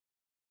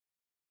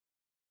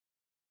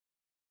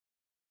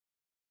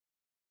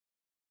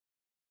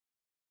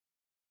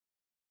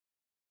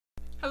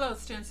Hello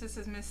students, this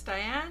is Miss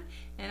Diane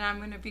and I'm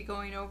going to be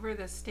going over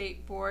the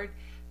State Board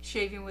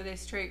shaving with a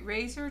straight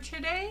razor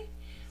today.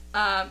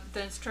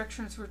 The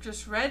instructions were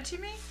just read to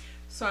me,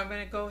 so I'm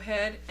going to go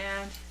ahead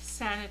and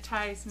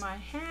sanitize my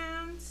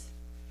hands,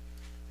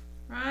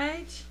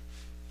 right,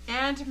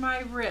 and my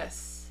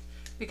wrists,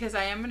 because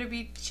I am going to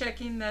be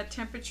checking the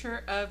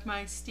temperature of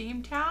my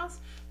steam towels,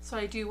 so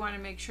I do want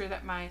to make sure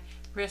that my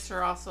wrists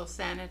are also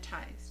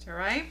sanitized.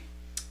 Alright,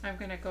 I'm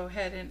going to go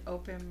ahead and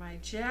open my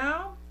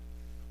gel.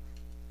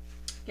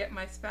 Get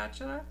my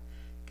spatula,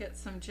 get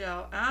some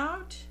gel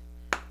out,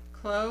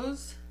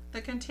 close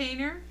the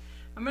container.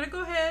 I'm going to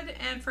go ahead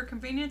and for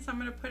convenience I'm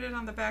going to put it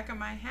on the back of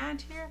my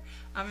hand here.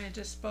 I'm going to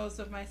dispose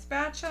of my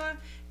spatula.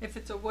 If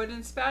it's a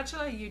wooden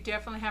spatula, you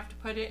definitely have to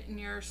put it in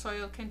your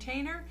soiled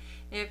container.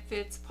 If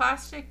it's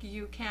plastic,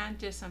 you can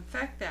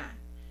disinfect that.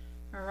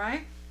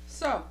 Alright,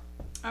 so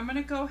I'm going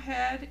to go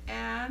ahead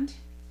and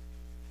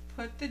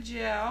put the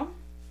gel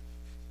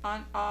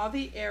on all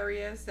the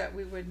areas that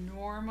we would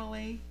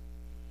normally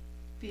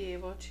be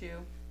able to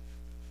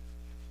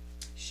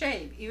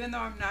shave. Even though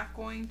I'm not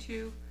going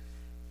to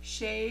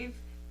shave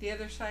the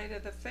other side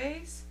of the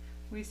face,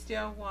 we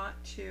still want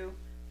to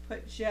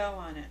put gel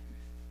on it.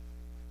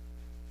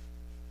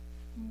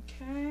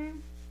 Okay,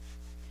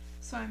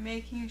 so I'm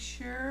making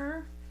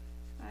sure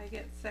I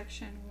get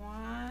section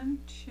 1,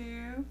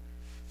 2,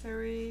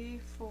 3,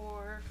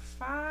 4,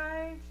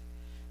 5.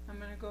 I'm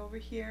going to go over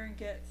here and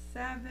get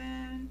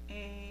 7,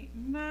 8,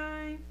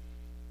 9,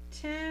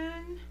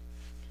 10,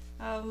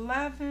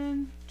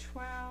 11,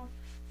 12,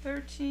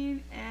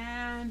 13,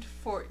 and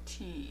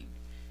 14.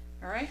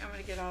 Alright, I'm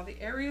going to get all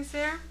the areas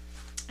there.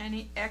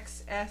 Any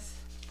excess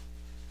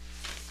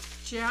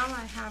gel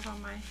I have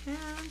on my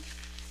hand,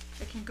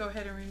 I can go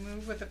ahead and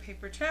remove with a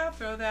paper towel,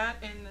 throw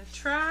that in the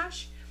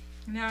trash.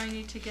 Now I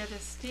need to get a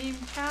steam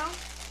towel.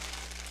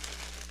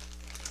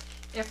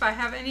 If I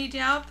have any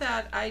doubt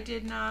that I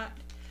did not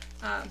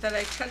that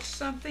I touched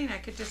something, I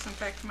could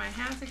disinfect my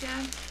hands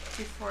again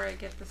before I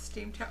get the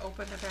steam towel,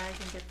 open the bag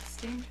and get the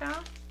steam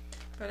towel.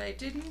 But I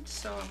didn't,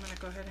 so I'm going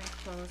to go ahead and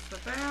close the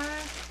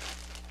bag.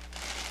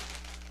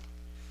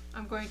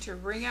 I'm going to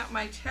wring out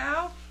my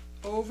towel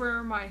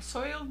over my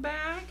soiled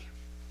bag.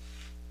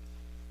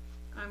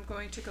 I'm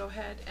going to go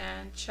ahead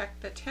and check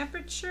the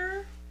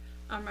temperature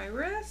on my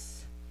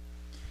wrists.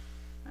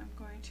 I'm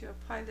going to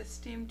apply the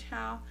steam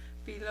towel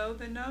below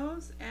the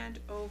nose and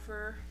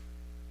over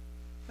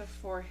the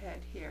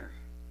forehead here.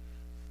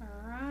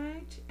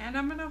 Alright, and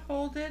I'm going to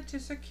hold it to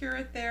secure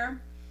it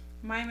there.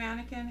 My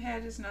mannequin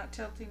head is not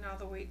tilting all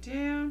the way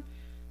down,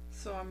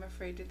 so I'm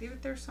afraid to leave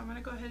it there, so I'm going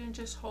to go ahead and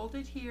just hold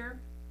it here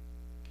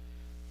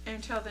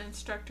until the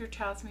instructor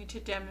tells me to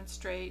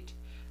demonstrate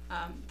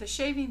the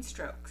shaving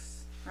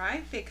strokes.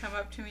 Right? They come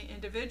up to me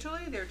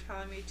individually, they're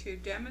telling me to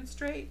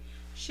demonstrate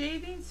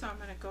shaving, so I'm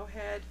going to go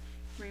ahead,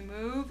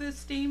 remove the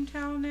steam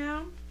towel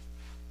now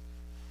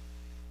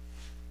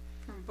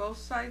from both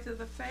sides of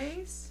the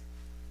face.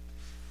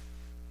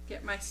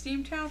 Get my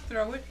steam towel,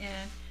 throw it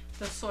in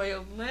the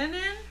soiled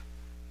linen.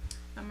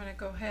 I'm going to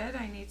go ahead,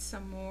 I need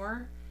some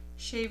more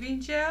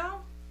shaving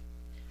gel.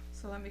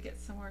 So let me get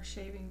some more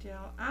shaving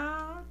gel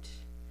out.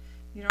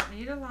 You don't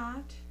need a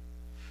lot.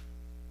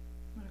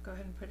 I'm going to go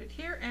ahead and put it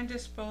here and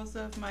dispose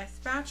of my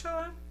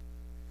spatula.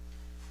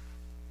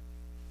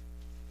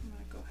 I'm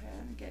going to go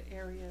ahead and get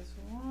areas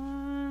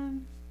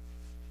 1,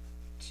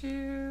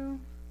 2,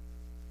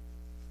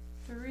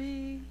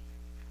 3,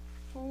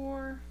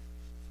 4,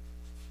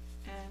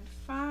 and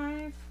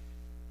 5.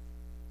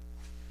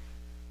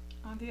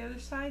 On the other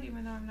side,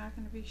 even though I'm not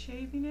going to be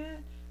shaving it,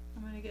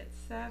 I'm going to get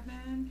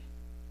 7,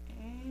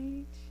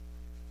 8,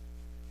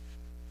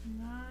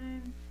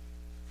 9,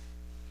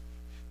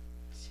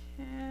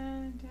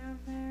 10 down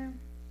there.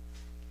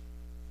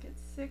 Get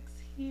 6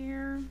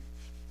 here,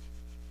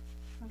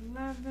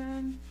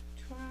 11,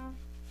 12,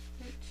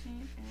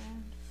 13,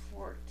 and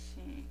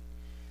 14.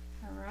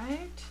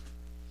 Alright.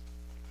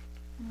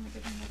 I'm going to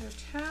get another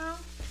towel,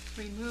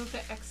 remove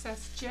the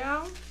excess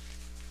gel.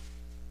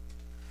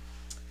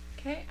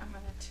 Okay, I'm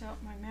going to tilt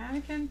my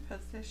mannequin,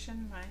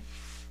 position my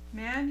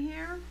man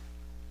here,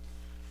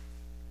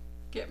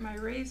 get my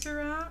razor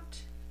out,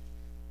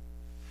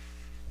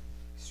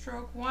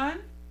 stroke 1,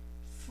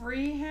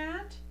 free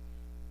hand.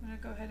 I'm going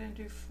to go ahead and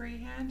do free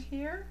hand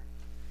here,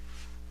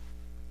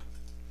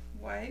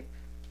 wipe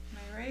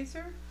my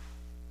razor,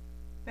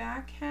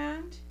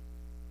 backhand,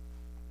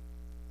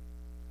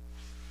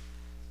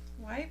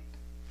 wipe.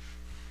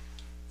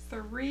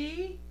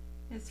 3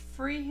 is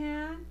free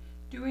hand,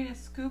 doing a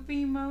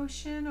scooping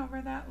motion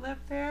over that lip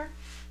there.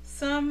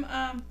 Some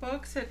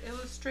books, it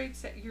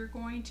illustrates that you're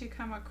going to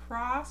come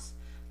across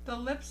the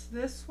lips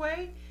this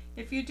way.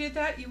 If you did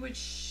that, you would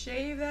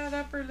shave that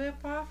upper lip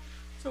off.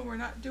 So we're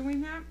not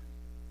doing that.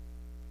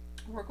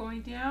 We're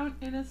going down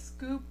in a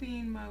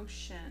scooping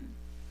motion.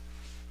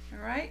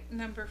 Alright,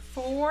 number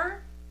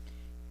 4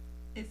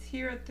 is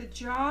here at the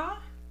jaw.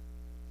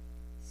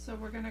 So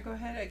we're going to go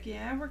ahead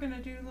again, we're going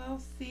to do little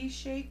C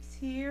shapes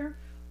here,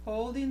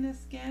 holding the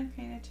skin,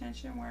 paying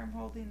attention where I'm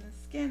holding the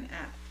skin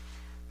at.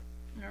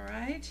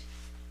 Alright,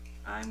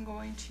 I'm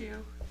going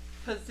to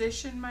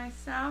position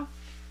myself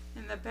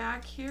in the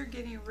back here,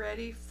 getting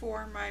ready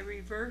for my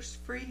reverse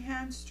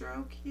freehand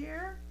stroke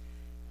here.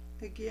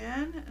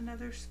 Again,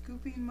 another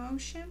scooping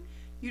motion.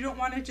 You don't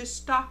want to just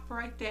stop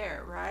right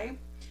there, right?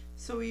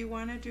 So you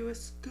want to do a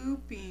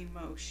scooping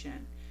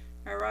motion.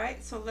 All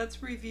right, so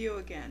let's review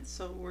again.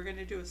 So we're going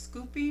to do a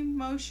scooping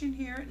motion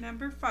here at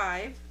number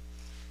 5.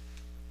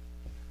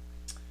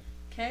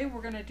 Okay,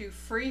 we're going to do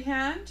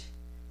freehand,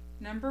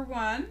 number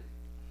 1.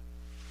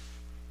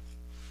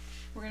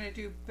 We're going to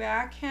do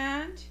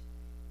backhand,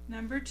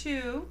 number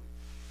 2.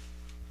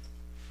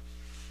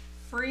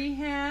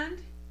 Freehand,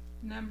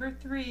 number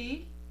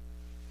 3.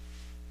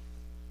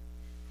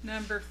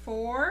 Number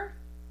 4,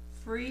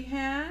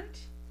 freehand.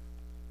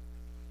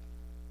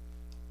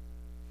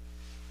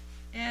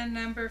 And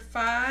number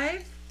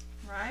 5,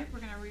 right, we're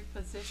going to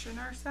reposition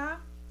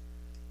ourselves.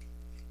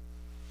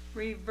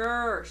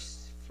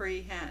 Reverse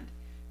freehand.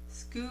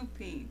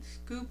 Scooping,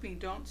 scooping.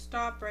 Don't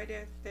stop right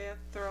at the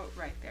throat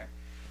right there.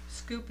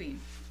 Scooping.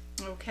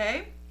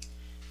 Okay,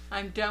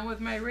 I'm done with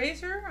my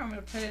razor. I'm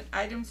going to put in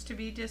items to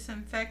be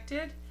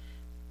disinfected.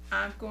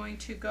 I'm going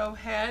to go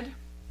ahead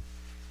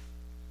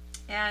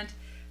and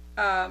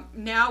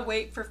now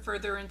wait for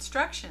further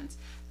instructions.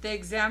 The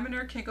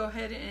examiner can go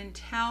ahead and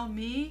tell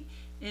me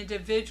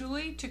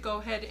individually to go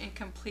ahead and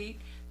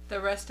complete the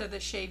rest of the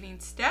shaving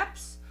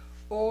steps,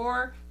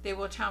 or they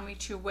will tell me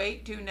to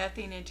wait, do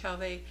nothing until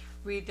they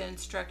read the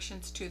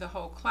instructions to the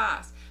whole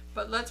class.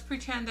 But let's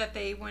pretend that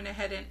they went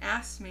ahead and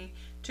asked me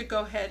to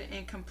go ahead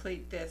and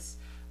complete this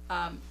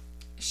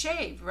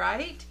shave,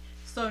 right?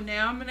 So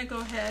now I'm going to go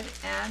ahead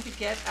and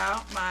get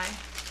out my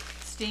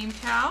steam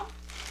towel.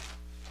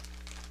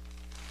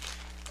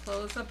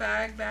 Close the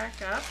bag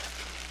back up.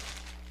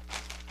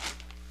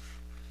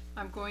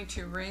 I'm going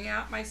to wring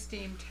out my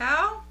steam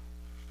towel.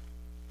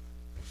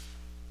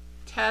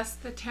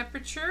 Test the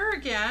temperature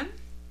again.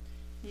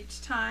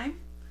 Each time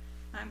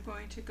I'm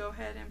going to go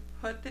ahead and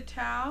put the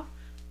towel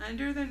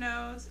under the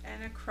nose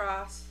and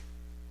across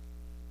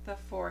the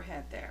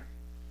forehead there.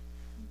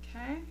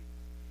 Okay.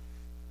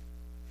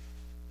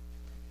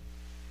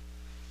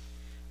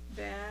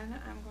 Then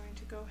I'm going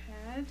to go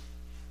ahead,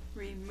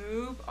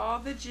 remove all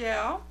the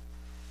gel.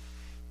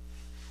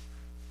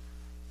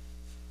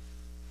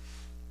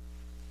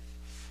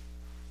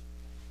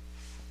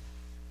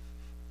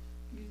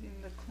 Using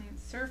the clean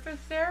surface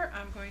there,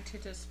 I'm going to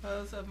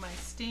dispose of my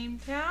steam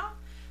towel.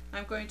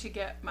 I'm going to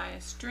get my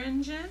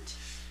astringent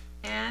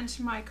and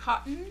my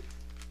cotton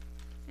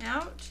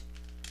out.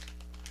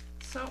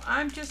 So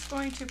I'm just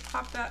going to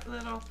pop that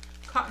little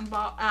cotton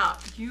ball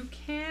out. You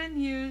can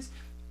use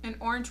an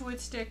orange wood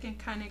stick and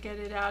kind of get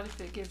it out if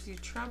it gives you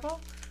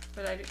trouble,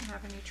 but I didn't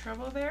have any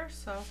trouble there.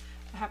 So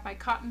I have my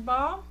cotton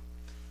ball,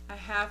 I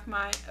have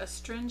my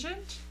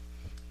astringent.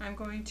 I'm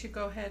going to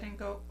go ahead and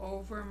go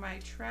over my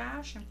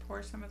trash and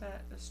pour some of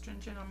that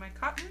astringent on my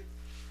cotton.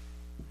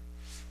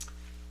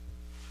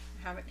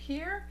 I have it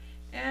here,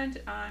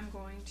 and I'm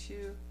going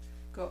to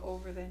go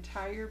over the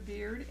entire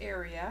beard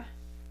area.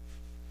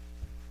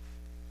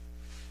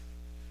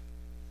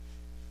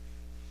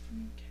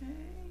 Okay,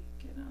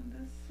 get on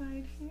this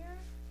side here.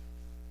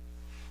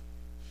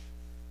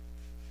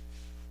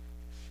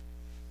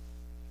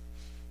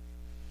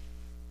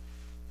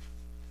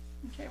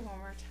 Okay, one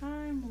more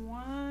time.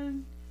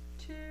 1,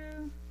 2,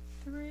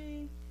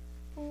 3,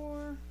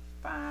 4,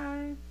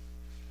 5,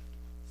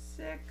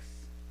 6.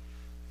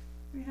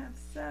 We have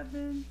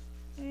 7,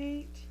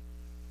 8,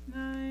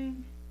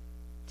 9,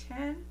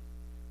 10,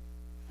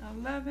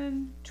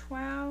 11,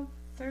 12,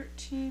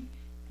 13,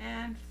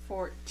 and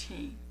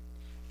 14.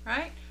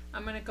 Right?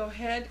 I'm going to go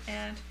ahead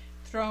and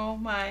throw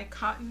my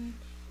cotton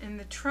in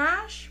the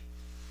trash.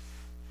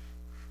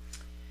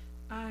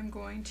 I'm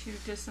going to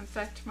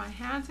disinfect my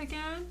hands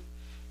again,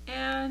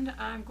 and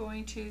I'm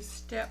going to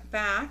step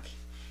back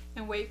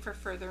and wait for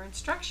further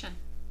instruction.